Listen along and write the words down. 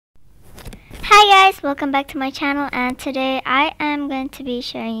guys, welcome back to my channel, and today I am going to be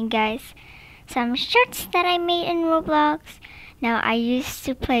showing you guys some shirts that I made in Roblox. Now I used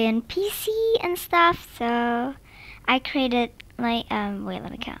to play on PC and stuff, so I created like wait,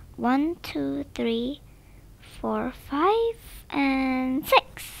 let me count. 1, 2, 3, 4, 5, and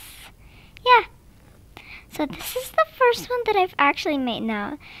 6. Yeah. So this is the first one that I've actually made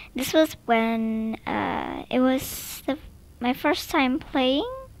now. This was when it was my first time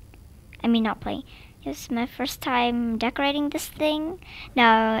playing. I mean, not playing. It was my first time decorating this thing.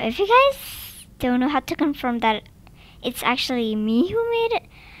 Now, if you guys don't know how to confirm that it's actually me who made it,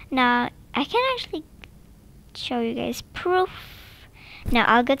 now I can actually show you guys proof. Now,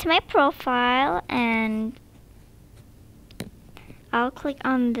 I'll go to my profile and I'll click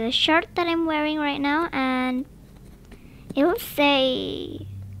on the shirt that I'm wearing right now, and it will say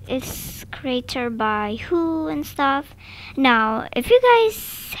it's created by who and stuff. Now, if you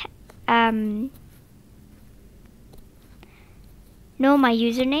guys know my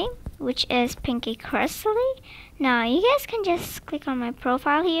username, which is Pinky Crystally, now you guys can just click on my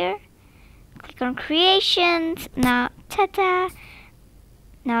profile here, click on creations. Now, ta-da!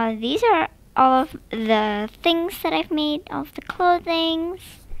 Now these are all of the things that I've made, of the clothings.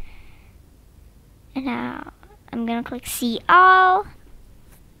 And now I'm gonna click see all.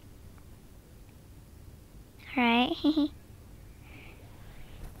 Alright.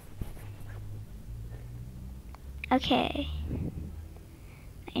 Okay.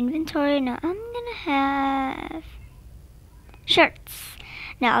 Inventory. Now I'm gonna have shirts.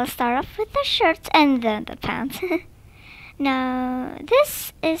 Now I'll start off with the shirts and then the pants. Now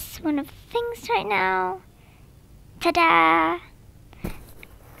this is one of the things right now. Ta-da!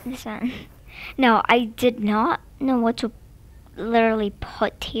 This one. Now I did not know what to literally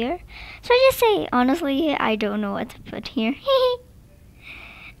put here, so I just say honestly I don't know what to put here.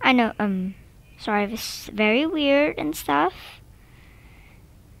 I know, sorry if it's very weird and stuff.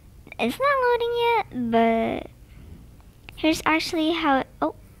 It's not loading yet, but here's actually how it,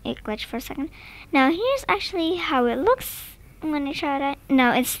 oh, it glitched for a second. Now here's actually how it looks when I try that.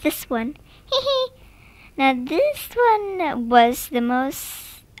 Now it's this one. Now this one was the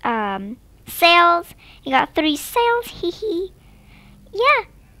most sales. You got 3 sales. Yeah.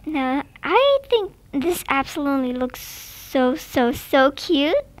 Now I think this absolutely looks so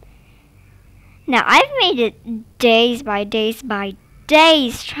cute. Now I've made it days by days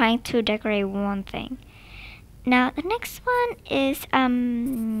trying to decorate one thing. Now the next one is I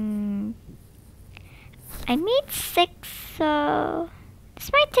made 6, so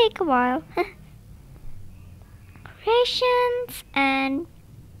this might take a while. Creations and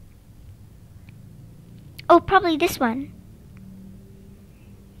oh, probably this one.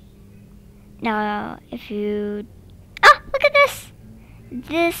 Now if you look at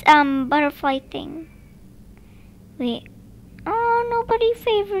this butterfly thing. Wait, oh, nobody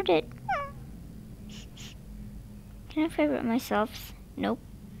favored it. Can I favorite myself? Nope.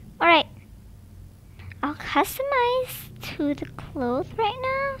 Alright, I'll customize to the clothes right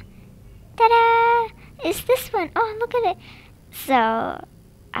now. Ta-da! It's this one. Oh, look at it. So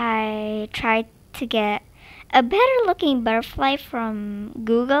I tried to get a better looking butterfly from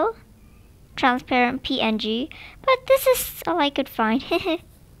Google, transparent PNG, but this is all I could find.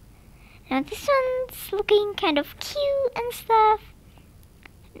 Now this one's looking kind of cute and stuff.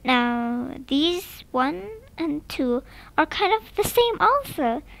 Now these 1 and 2 are kind of the same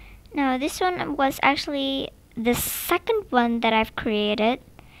also. Now this one was actually the second one that I've created.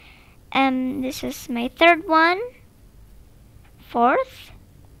 This is my 3rd one. 4th.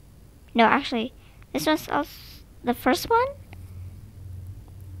 No, actually, this one's also the first one.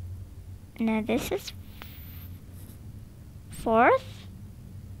 Now this is 4th,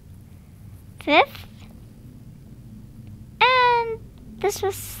 5th, and this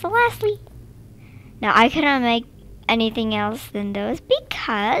was the lastly. Now I couldn't make anything else than those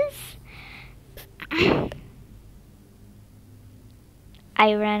because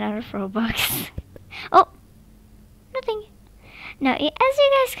I ran out of Robux. Oh, nothing. Now, as you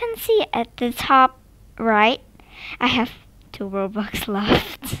guys can see at the top right, I have 2 Robux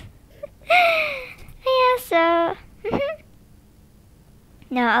left. Yeah, so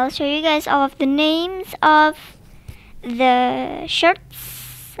now I'll show you guys all of the names of the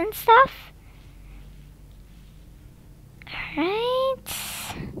shirts and stuff. Alright.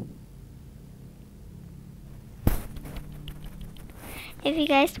 If you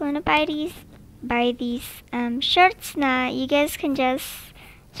guys want to buy these shirts, now you guys can just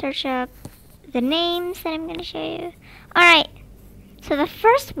search up the names that I'm gonna show you. Alright, so the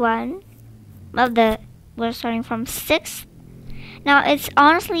first one, well, we're starting from 6th. Now it's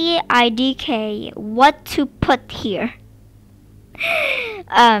honestly IDK what to put here.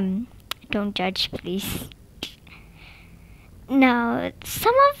 Don't judge, please. Now,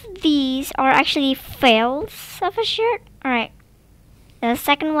 some of these are actually fails of a shirt. Alright. The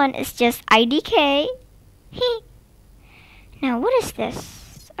second one is just IDK. Now, what is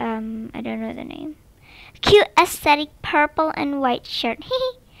this? I don't know the name. Cute aesthetic purple and white shirt.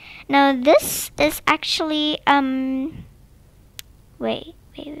 Now, this is actually, wait.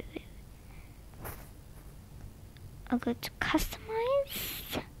 I'll go to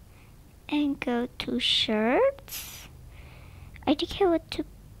customize and go to shirts. IDK what to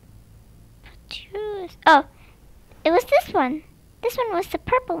choose. Oh, it was this one. This one was the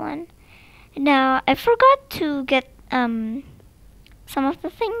purple one. Now, I forgot to get some of the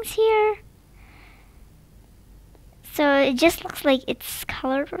things here. So it just looks like it's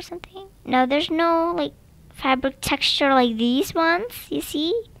colored or something. Now, there's no like fabric texture like these ones, you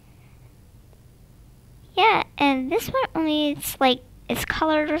see? Yeah, and this one only it's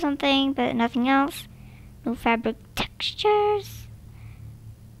colored or something, but nothing else. No fabric textures.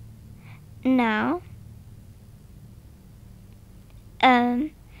 Now,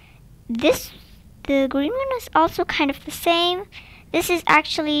 the green one was also kind of the same. This is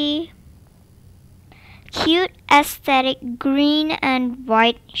actually cute aesthetic green and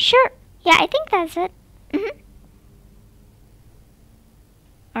white shirt. Yeah, I think that's it.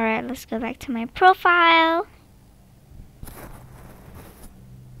 Alright, let's go back to my profile.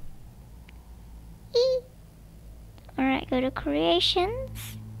 Alright, go to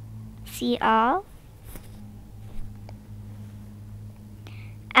creations. See all.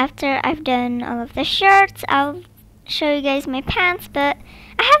 After I've done all of the shirts, I'll show you guys my pants, but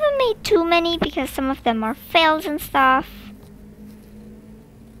I haven't made too many because some of them are fails and stuff.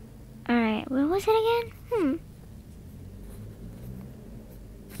 Alright, where was it again?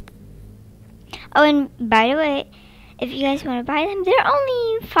 Oh, and by the way, if you guys want to buy them, they're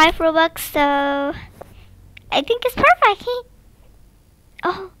only 5 Robux, so I think it's perfect.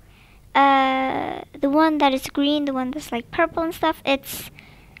 Oh, the one that is green, the one that's like purple and stuff, it's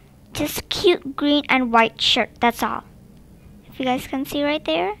just cute green and white shirt, that's all. If you guys can see right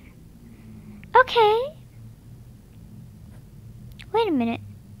there. Okay. Wait a minute.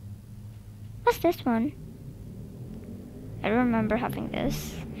 What's this one? I don't remember having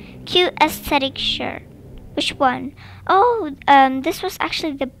this. Cute aesthetic shirt. Which one? Oh, this was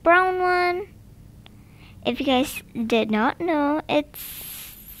actually the brown one. If you guys did not know,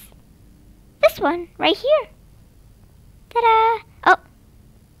 it's this one right here. Ta-da! Oh,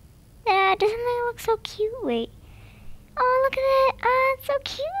 ta-da! Doesn't it look so cute? Wait. Oh, look at it! Ah, it's so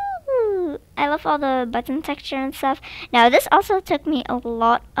cute! I love all the button texture and stuff. Now, this also took me a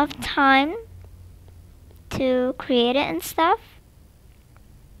lot of time to create it and stuff.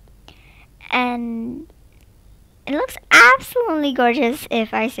 And it looks absolutely gorgeous,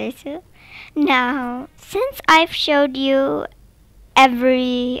 if I say so. Now, since I've showed you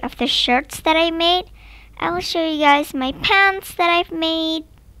every of the shirts that I made, I will show you guys my pants that I've made.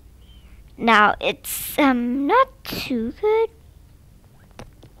 Now, it's not too good,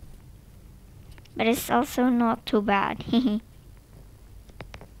 but it's also not too bad.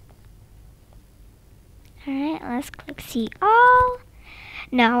 Alright, let's click see all.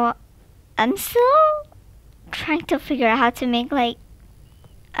 Now, I'm still trying to figure out how to make like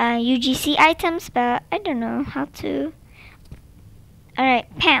UGC items, but I don't know how to.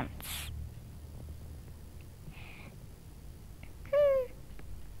 Alright, pants.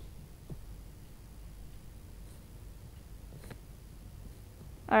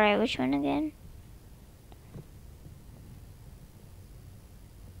 Alright, which one again?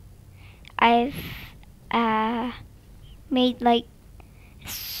 I've made like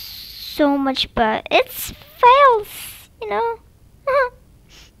so much, but it's fails, you know.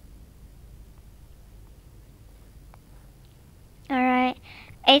 Alright,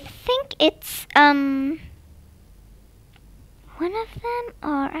 I think it's one of them,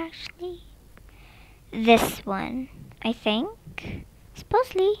 or actually this one, I think.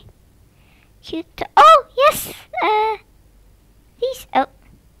 Supposedly cute. Oh yes, these. Oh,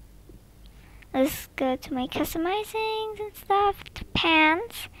 let's go to my customizings and stuff. To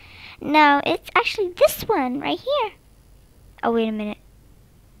pants. No, it's actually this one right here. Oh, wait a minute.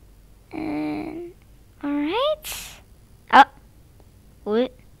 Alright. Oh,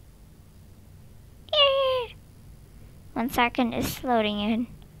 what? Yeah. 1 second, is loading in.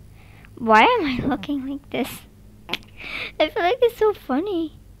 Why am I looking like this? I feel like it's so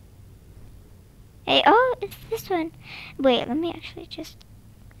funny. Hey, oh, it's this one. Wait, let me actually just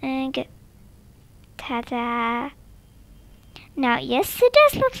get. Ta-da. Now, yes, it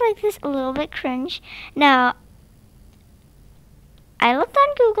does look like this, a little bit cringe. Now, I looked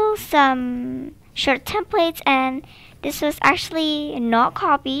on Google some shirt templates, and this was actually not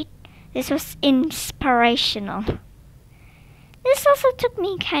copied. This was inspirational. This also took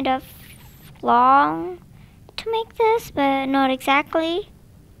me kind of long to make this, but not exactly.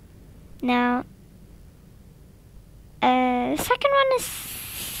 Now, second one is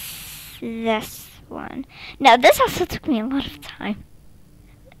this one. Now, this also took me a lot of time.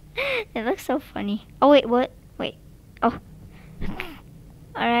 It looks so funny. Oh, wait, what? Wait. Oh.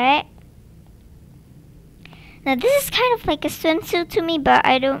 Alright. Now, this is kind of like a swimsuit to me, but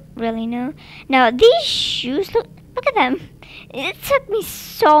I don't really know. Now, these shoes, look at them. It took me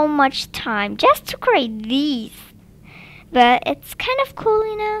so much time just to create these. But it's kind of cool,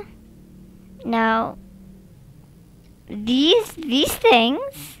 you know. Now, these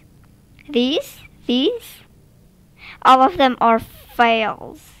things, these, all of them are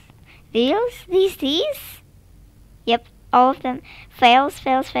fails. These. Yep, all of them fails.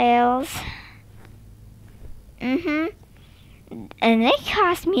 And they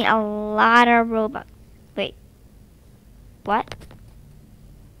cost me a lot of Robux. Wait. What?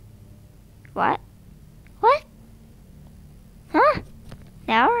 Huh?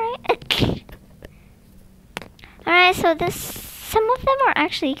 Yeah, alright. Alright, so some of them are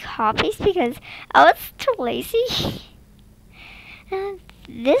actually copies because I was too lazy.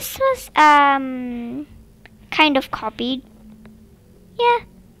 This was kind of copied. Yeah,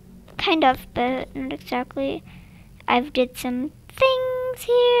 kind of, but not exactly. I've did some things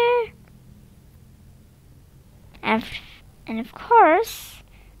here. And of course,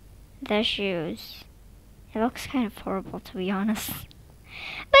 the shoes. It looks kind of horrible, to be honest.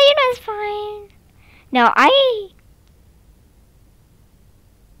 But you know, it's fine. Now, I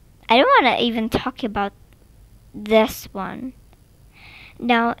don't want to even talk about this one.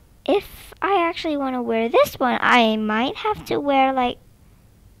 Now, if I actually want to wear this one, I might have to wear like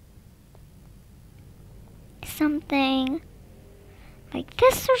something like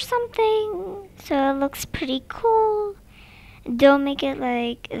this or something, so it looks pretty cool. Don't make it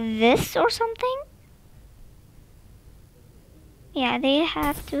like this or something. Yeah, they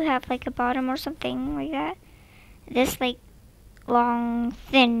have to have like a bottom or something like that. This like long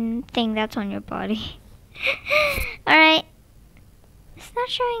thin thing that's on your body. Alright. It's not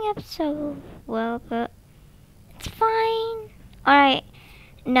showing up so well, but it's fine. Alright.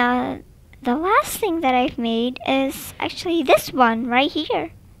 Now, the last thing that I've made is actually this one right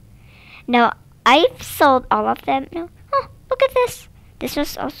here. Now, I've sold all of them. No. Oh, look at this. This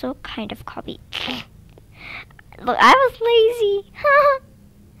was also kind of copied. Look, I was lazy.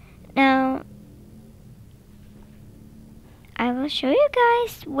 Now, I will show you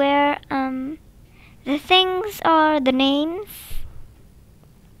guys where the things are, the names.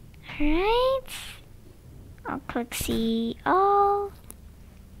 Alright. I'll click see all.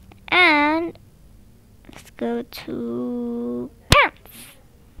 And let's go to pants.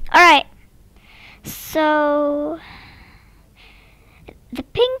 Alright. So the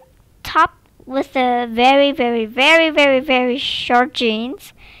pink top with the very short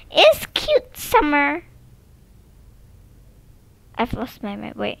jeans is cute summer. I've lost my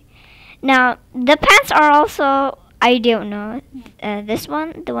mind. Wait. Now the pants are also, I don't know, this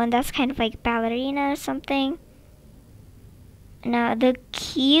one, the one that's kind of like ballerina or something. Now the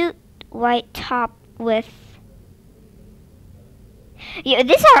cute white top with, yeah,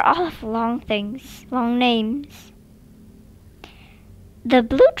 these are all of long things, long names. The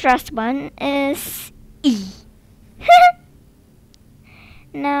blue dress one is E.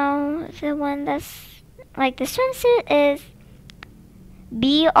 Now the one that's like the swimsuit is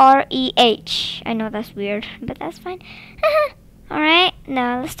BREH. I know that's weird, but that's fine. Alright,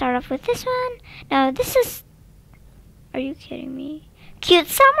 now let's start off with this one. Now this is, are you kidding me? Cute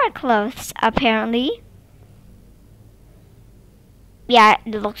summer clothes, apparently. Yeah,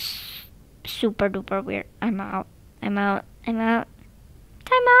 it looks super duper weird. I'm out. Time out.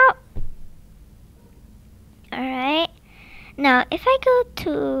 Alright. Now, if I go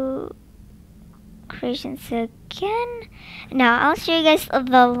to creations again, now I'll show you guys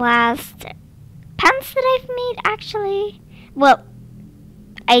the last pants that I've made actually. Well,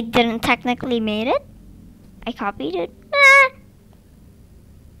 I didn't technically made it. I copied it.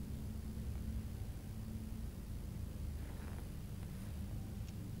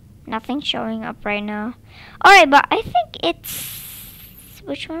 Nothing showing up right now. Alright, but I think it's,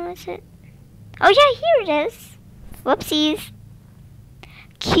 which one was it? Oh yeah, here it is. Whoopsies.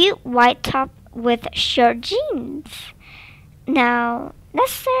 Cute white top with short jeans. Now,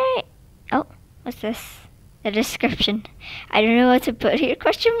 let's start. Oh, what's this? the description. I don't know what to put here.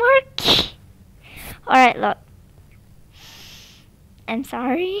 Question mark. Alright, look. I'm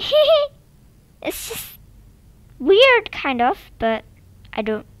sorry. It's just weird, kind of, but I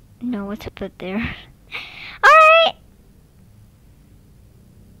don't know what to put there. Alright.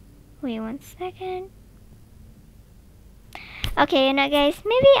 Wait 1 second. Okay, you know guys,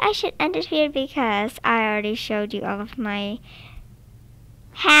 maybe I should end it here because I already showed you all of my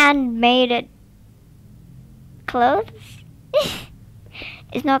handmade clothes.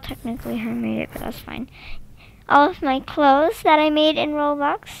 It's not technically handmade, but that's fine. All of my clothes that I made in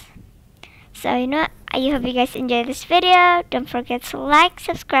Roblox. So you know what? I hope you guys enjoyed this video. Don't forget to like,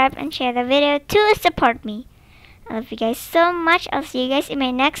 subscribe, and share the video to support me. I love you guys so much. I'll see you guys in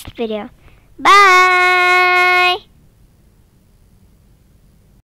my next video. Bye!